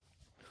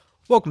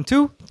Welcome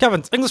to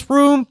Kevin's English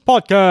Room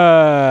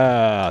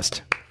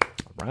Podcast.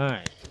 All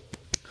right.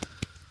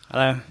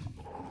 Hello.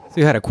 So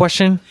you had a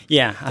question?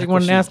 Yeah. You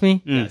wanted to ask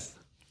me? Yes.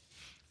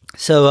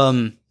 So,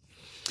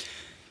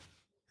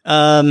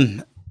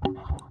 during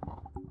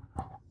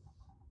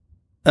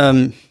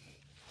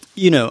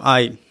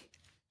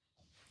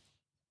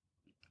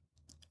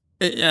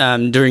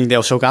the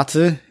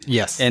Oshogatsu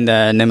Yes. and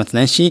the Nematsu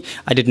Nenshi,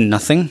 I did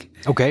nothing.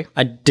 Okay.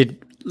 I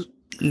did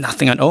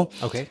nothing at all.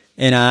 Okay.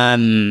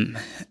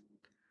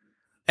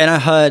 And I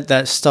heard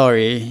that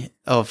story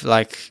of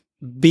like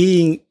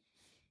being,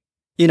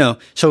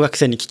 小学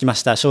生に聞きま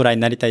した。将来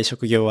なりたい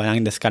職業は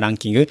何ですかラン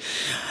キング。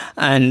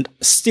And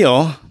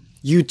still,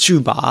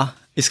 YouTuber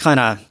is kind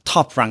of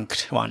top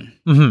ranked one.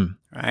 Mm-hmm.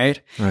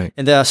 Right? Right.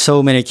 And there are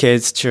so many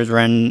kids,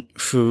 children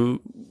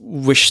who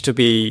wish to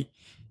be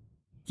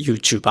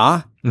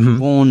YouTuber,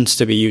 wants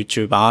to be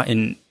YouTuber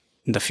in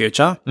the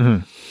future.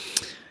 Mm-hmm.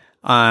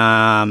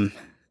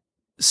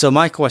 So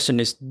my question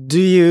is,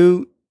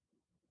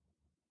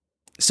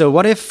 so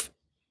what if,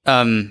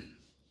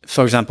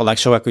 for example, like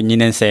小学2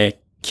年生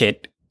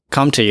kid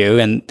come to you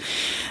and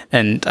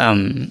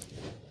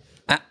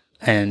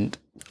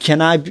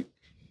can I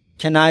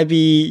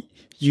be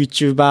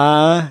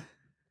YouTuber?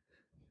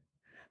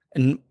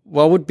 And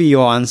what would be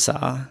your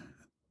answer?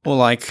 Or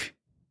like,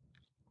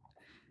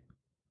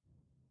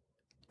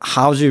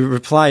 how do you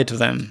reply to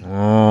them?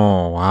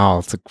 Oh, wow.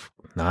 It's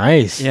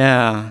nice.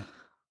 Yeah.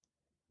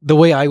 The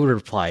way I would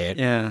reply it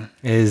Yeah.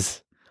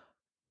 is,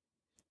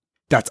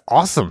 that's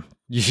awesome.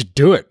 You should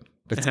do it.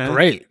 That's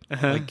great.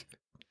 Like,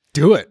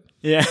 do it.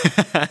 Yeah.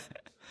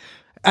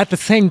 At the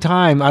same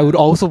time, I would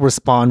also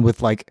respond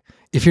with like,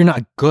 if you're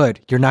not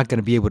good, you're not going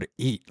to be able to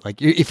eat. Like,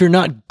 if you're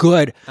not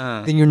good,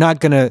 then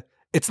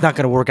it's not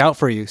going to work out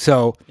for you.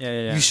 So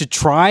Yeah. you should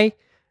try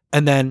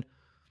and then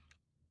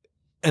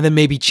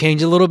maybe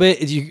change a little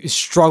bit. You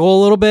struggle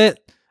a little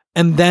bit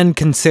and then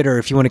consider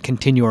if you want to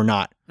continue or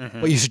not.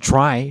 But you should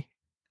try.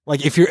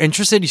 Like, if you're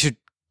interested, you should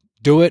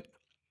do it.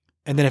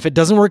 And then if it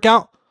doesn't work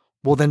out,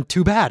 well, then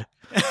too bad.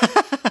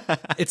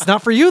 It's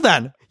not for you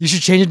then. You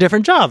should change a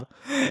different job.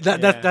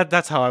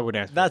 That's how I would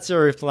answer. That's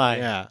your reply.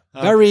 Yeah.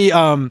 Okay. Very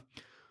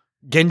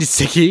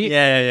gendiseki.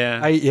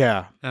 Yeah.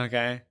 Yeah.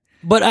 Okay.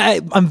 But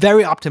I'm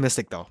very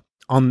optimistic though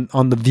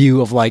on the view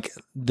of like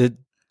the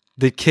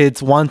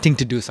kids wanting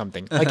to do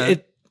something. Like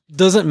it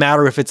doesn't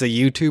matter if it's a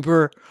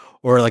YouTuber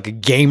or like a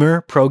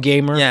gamer, pro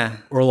gamer,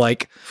 or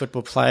like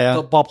Football player.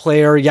 football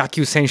player,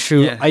 yaku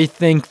senshu. Yeah. I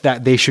think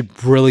that they should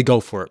really go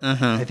for it.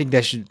 I think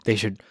they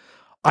should.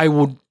 I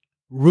would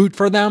root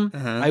for them.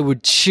 I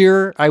would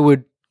cheer. I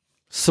would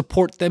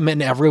support them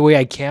in every way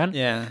I can.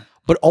 Yeah.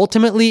 But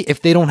ultimately, if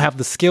they don't have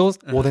the skills,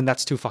 well, then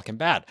that's too fucking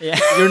bad. Yeah.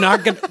 You're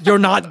not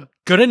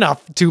good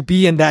enough to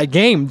be in that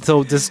game.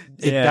 So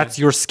that's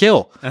your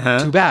skill.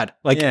 Too bad.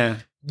 Like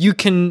you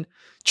can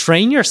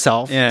train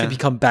yourself to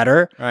become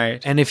better.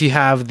 Right. And if you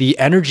have the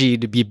energy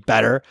to be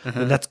better,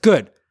 then that's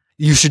good.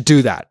 You should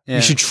do that. Yeah.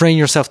 You should train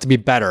yourself to be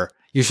better.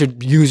 You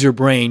should use your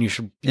brain. You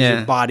should use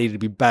your body to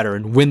be better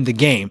and win the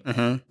game.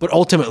 But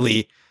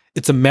ultimately,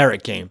 it's a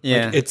merit game.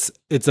 Yeah. Like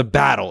it's a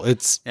battle.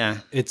 It's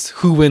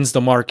who wins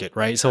the market,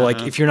 right? So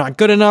like if you're not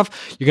good enough,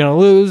 you're gonna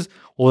lose.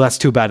 Well, that's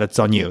too bad. That's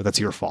on you. That's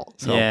your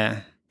fault. So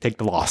take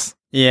the loss.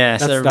 Yeah.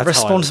 So That's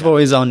responsible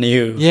is on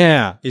you.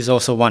 Yeah. Is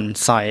also one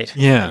side.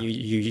 Yeah.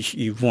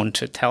 You want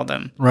to tell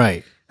them.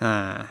 Right.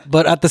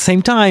 But at the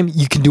same time,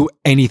 you can do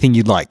anything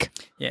you'd like.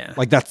 Yeah.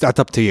 Like that's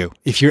up to you.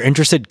 If you're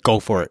interested, go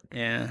for it.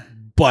 Yeah.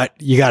 But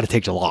you got to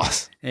take the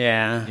loss.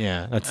 Yeah.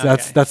 Yeah.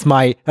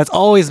 That's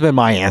always been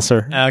my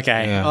answer.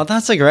 Okay. Yeah. Oh,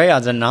 that's a great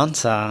answer.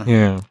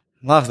 Yeah.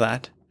 Love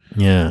that.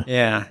 Yeah.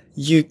 Yeah.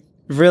 You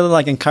really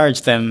like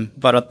encourage them,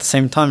 but at the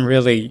same time,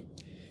 really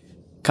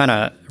kind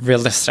of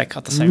realistic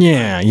at the same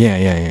time.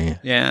 Yeah.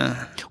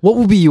 Yeah. What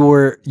would be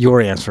your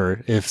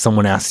answer if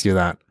someone asks you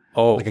that?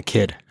 Oh. Like a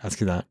kid asks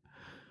you that.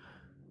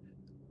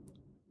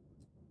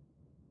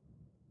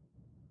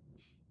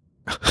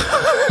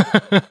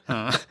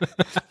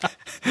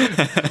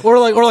 or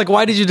like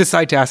why did you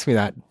decide to ask me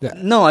that?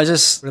 No, Where did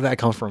that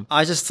come from?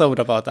 I just thought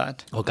about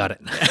that. Oh, got it.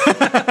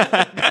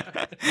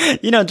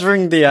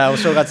 During the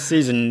Oshogatsu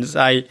seasons,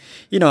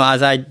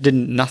 as I did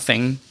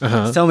nothing,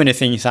 so many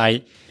things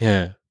I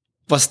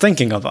was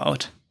thinking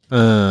about.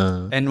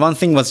 And one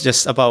thing was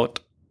just about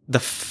the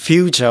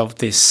future of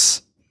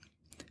this,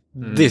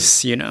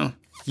 YouTube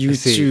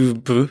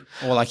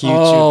or like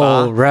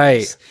YouTuber. Oh,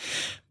 right.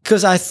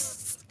 Because I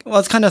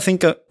was kind of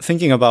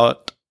thinking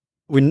about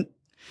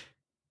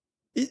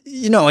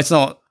it's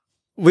not.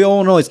 We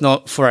all know it's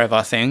not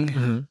forever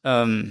thing.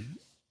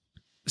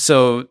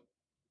 So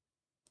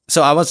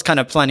I was kind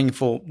of planning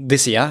for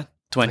this year,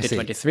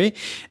 2023,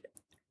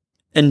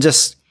 and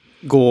just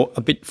go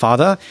a bit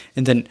farther,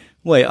 and then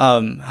wait.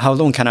 How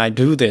long can I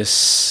do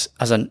this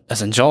as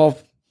a job?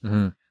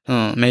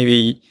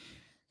 Maybe.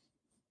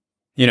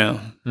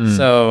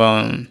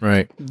 So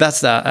Right.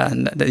 that's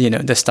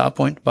the start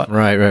point. But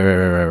Right.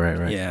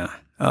 yeah.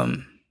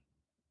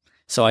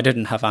 So I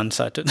didn't have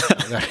answer to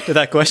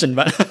that question,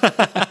 but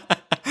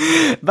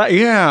but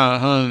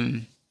yeah.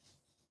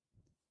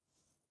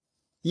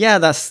 Yeah,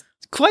 that's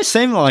quite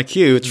same like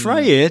you.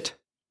 Try it.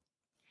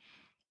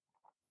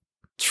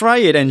 Try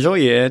it, enjoy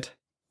it.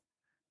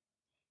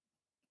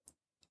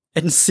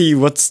 And see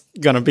what's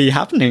gonna be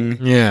happening.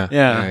 Yeah.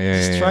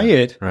 Just try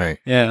it. Right.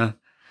 Yeah.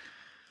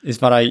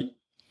 Is what I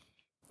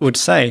would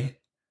say.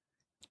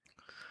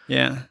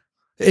 Yeah.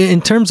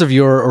 In terms of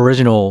your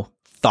original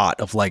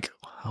thought of like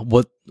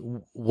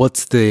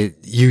what's the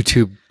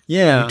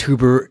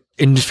YouTuber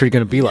industry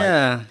going to be like?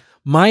 Yeah.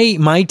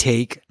 My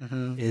take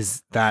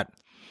is that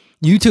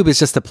YouTube is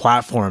just a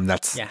platform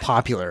that's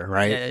popular,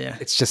 right? Yeah.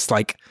 It's just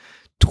like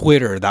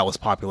Twitter that was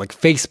popular, like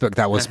Facebook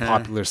that was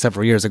popular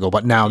several years ago,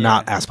 but now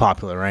not as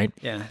popular, right?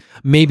 Yeah.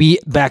 Maybe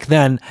back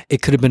then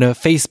it could have been a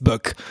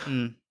Facebook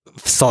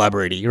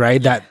celebrity,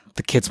 right? That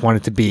the kids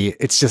wanted to be.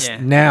 It's just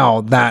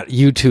now that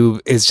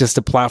YouTube is just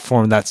a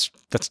platform that's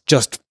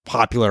just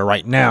popular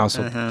right now,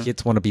 so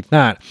kids want to be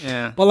that.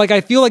 Yeah. But like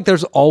I feel like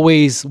there's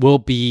always will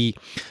be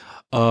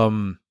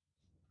in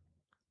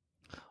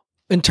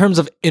terms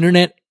of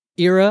internet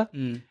era,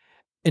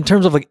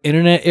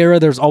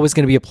 there's always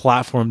going to be a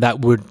platform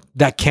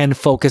that can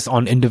focus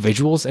on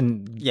individuals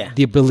and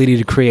the ability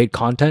to create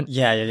content.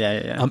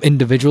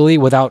 Individually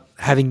without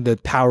having the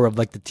power of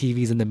like the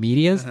TVs and the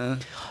medias.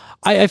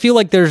 I feel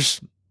like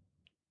there's,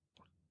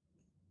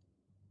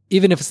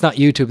 even if it's not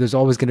YouTube, there's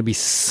always going to be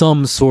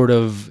some sort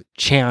of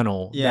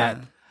channel that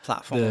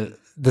platform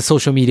the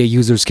social media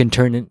users can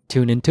tune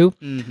into,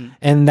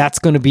 and that's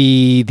going to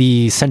be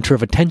the center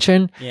of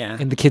attention.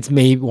 And the kids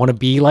may want to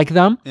be like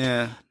them.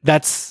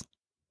 That's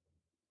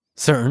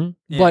certain,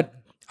 but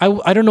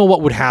I don't know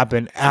what would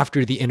happen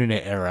after the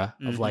internet era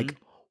of like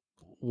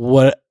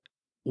what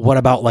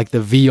about like the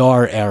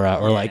VR era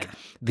or like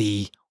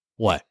the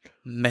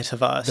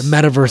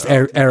metaverse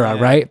era,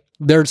 right?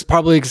 There's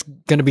probably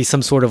going to be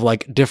some sort of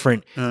like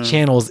different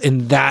channels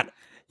in that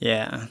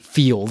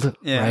field,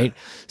 right?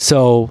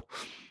 So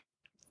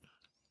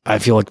I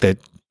feel like that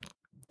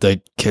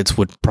the kids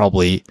would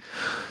probably,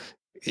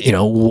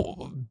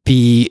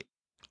 be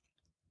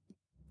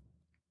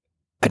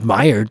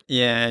admired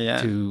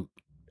to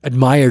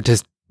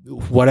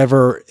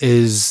whatever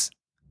is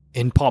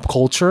in pop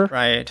culture,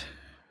 right?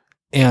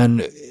 And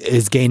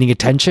is gaining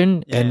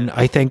attention. And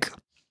I think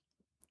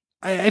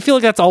I feel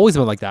like that's always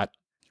been like that.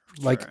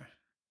 Like,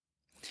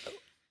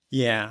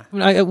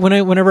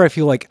 whenever I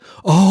feel like,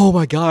 oh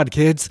my God,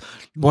 kids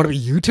want to be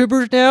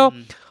YouTubers now.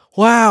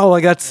 Wow,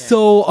 like that's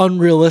so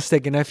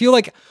unrealistic. And I feel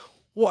like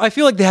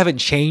they haven't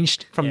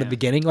changed from the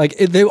beginning. Like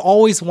they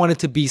always wanted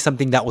to be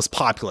something that was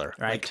popular.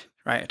 Right.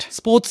 Right.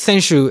 Sports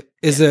Senshu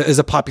is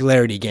a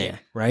popularity game,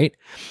 right?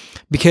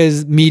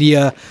 Because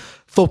media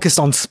focused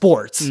on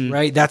sports,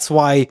 right? That's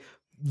why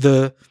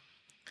the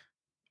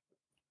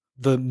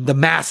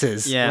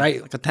masses,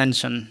 right? Like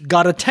attention.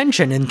 Got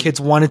attention and kids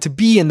wanted to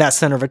be in that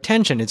center of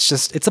attention.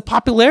 It's a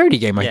popularity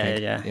game, I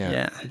think.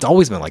 Yeah. It's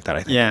always been like that,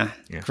 I think. Yeah.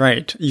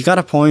 Right. You got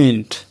a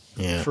point.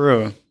 Yeah.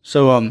 True.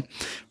 So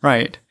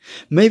right.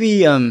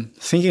 Maybe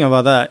thinking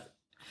about that,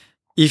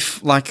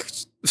 if like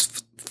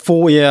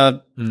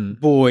 4-year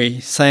boy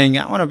saying,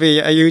 I want to be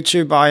a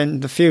YouTuber in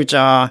the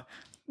future,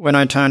 when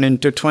I turn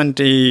into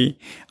 20,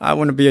 I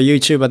want to be a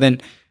YouTuber,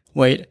 then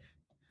wait,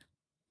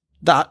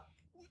 that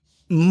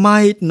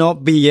might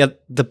not be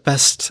the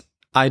best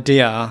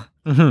idea.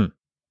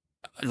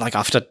 Like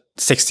after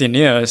 16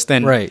 years,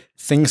 then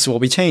things will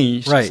be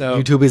changed. Right.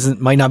 So, YouTube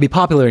might not be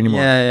popular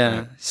anymore.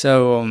 Yeah.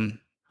 So,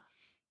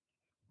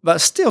 but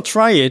still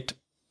try it.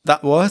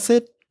 That worth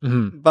it.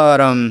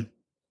 But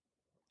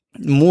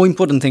more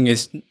important thing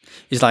is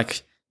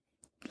like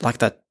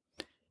the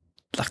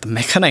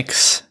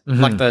mechanics,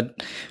 like the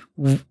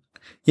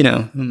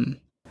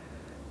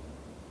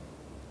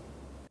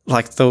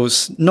like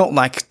those, not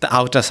like the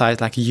outer side,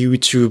 like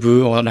YouTube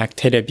or like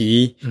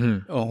telebi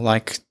or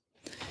like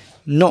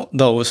not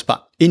those,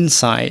 but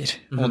inside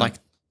or like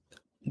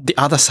the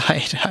other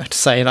side. I would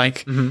say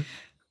like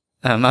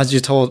as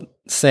you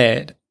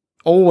said,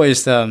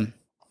 always the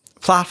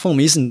platform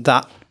isn't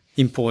that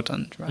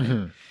important,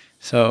 right?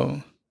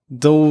 So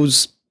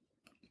those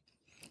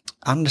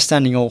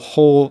understanding of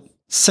whole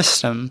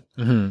system,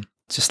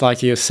 just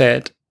like you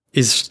said,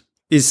 is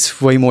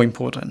way more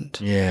important.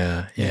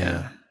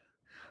 Yeah.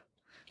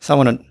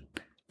 So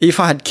if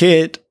I had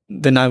kid,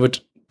 then I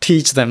would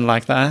teach them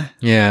like that.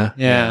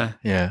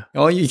 Yeah.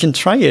 Or you can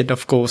try it,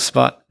 of course,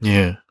 but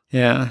yeah.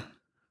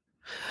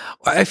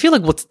 I feel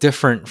like what's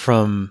different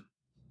from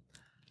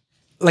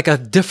like a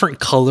different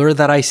color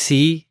that I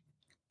see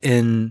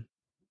in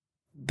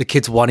the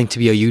kids wanting to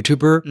be a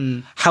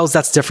YouTuber, how's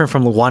that's different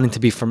from wanting to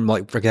be from,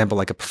 like, for example,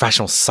 like a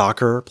professional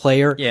soccer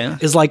player,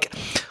 is like,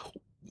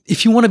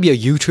 if you want to be a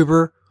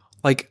YouTuber,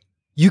 like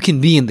you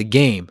can be in the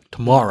game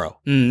tomorrow.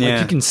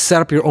 Like you can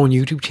set up your own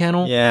YouTube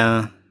channel.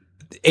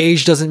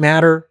 Age doesn't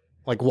matter.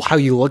 Like how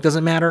you look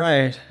doesn't matter.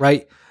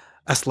 Right.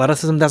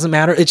 Athleticism doesn't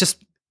matter. It's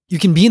just, you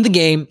can be in the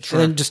game and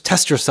then just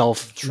test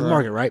yourself in the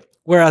market, right?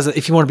 Whereas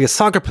if you want to be a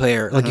soccer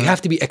player, like you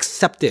have to be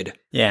accepted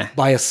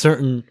by a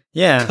certain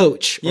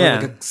coach or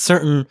like a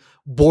certain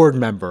board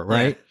member,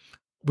 right?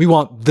 We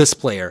want this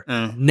player.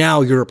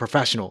 Now you're a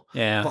professional.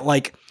 But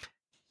like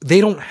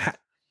they don't have,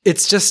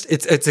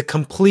 it's a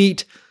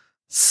complete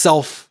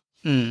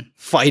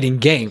self-fighting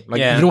game.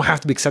 Like you don't have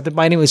to be accepted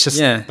by anyone. It's just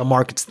the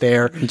market's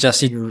there.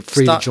 Just you're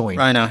free to join.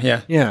 Right now,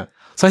 yeah. Yeah.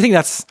 So I think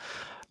that's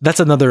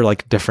another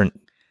like different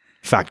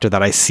factor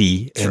that I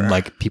see in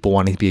like people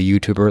wanting to be a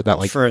YouTuber, that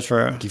like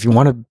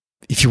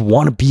if you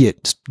want to be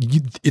it,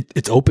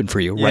 it's open for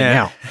you right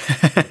now.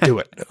 Do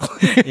it.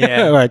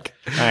 Yeah. Like,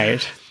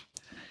 right.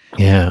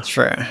 Yeah.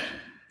 Sure.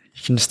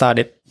 You can start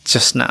it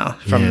just now,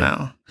 from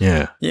now.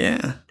 Yeah.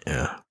 Yeah.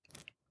 Yeah.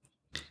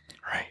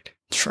 Right.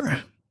 Sure.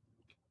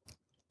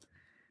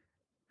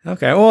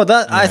 Okay. Well,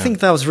 I think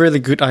that was really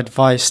good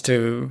advice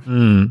to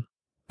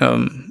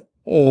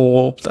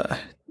all the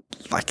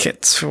like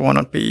kids who want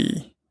to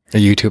be a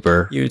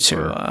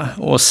YouTuber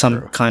or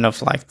some kind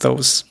of like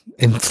those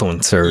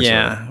influencers,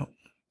 or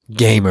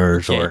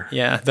gamers, or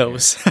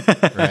those.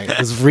 Right. It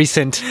was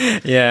recent.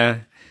 Yeah.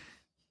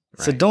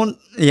 Right. So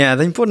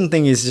the important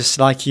thing is just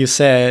like you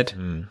said,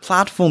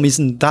 platform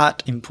isn't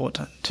that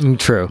important.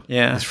 True.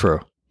 Yeah. It's true.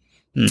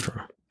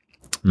 True.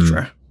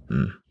 Sure.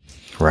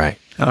 Right.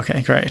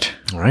 Okay, great.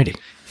 Alrighty.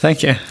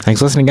 Thank you. Thanks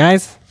for listening,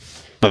 guys.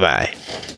 Bye-bye.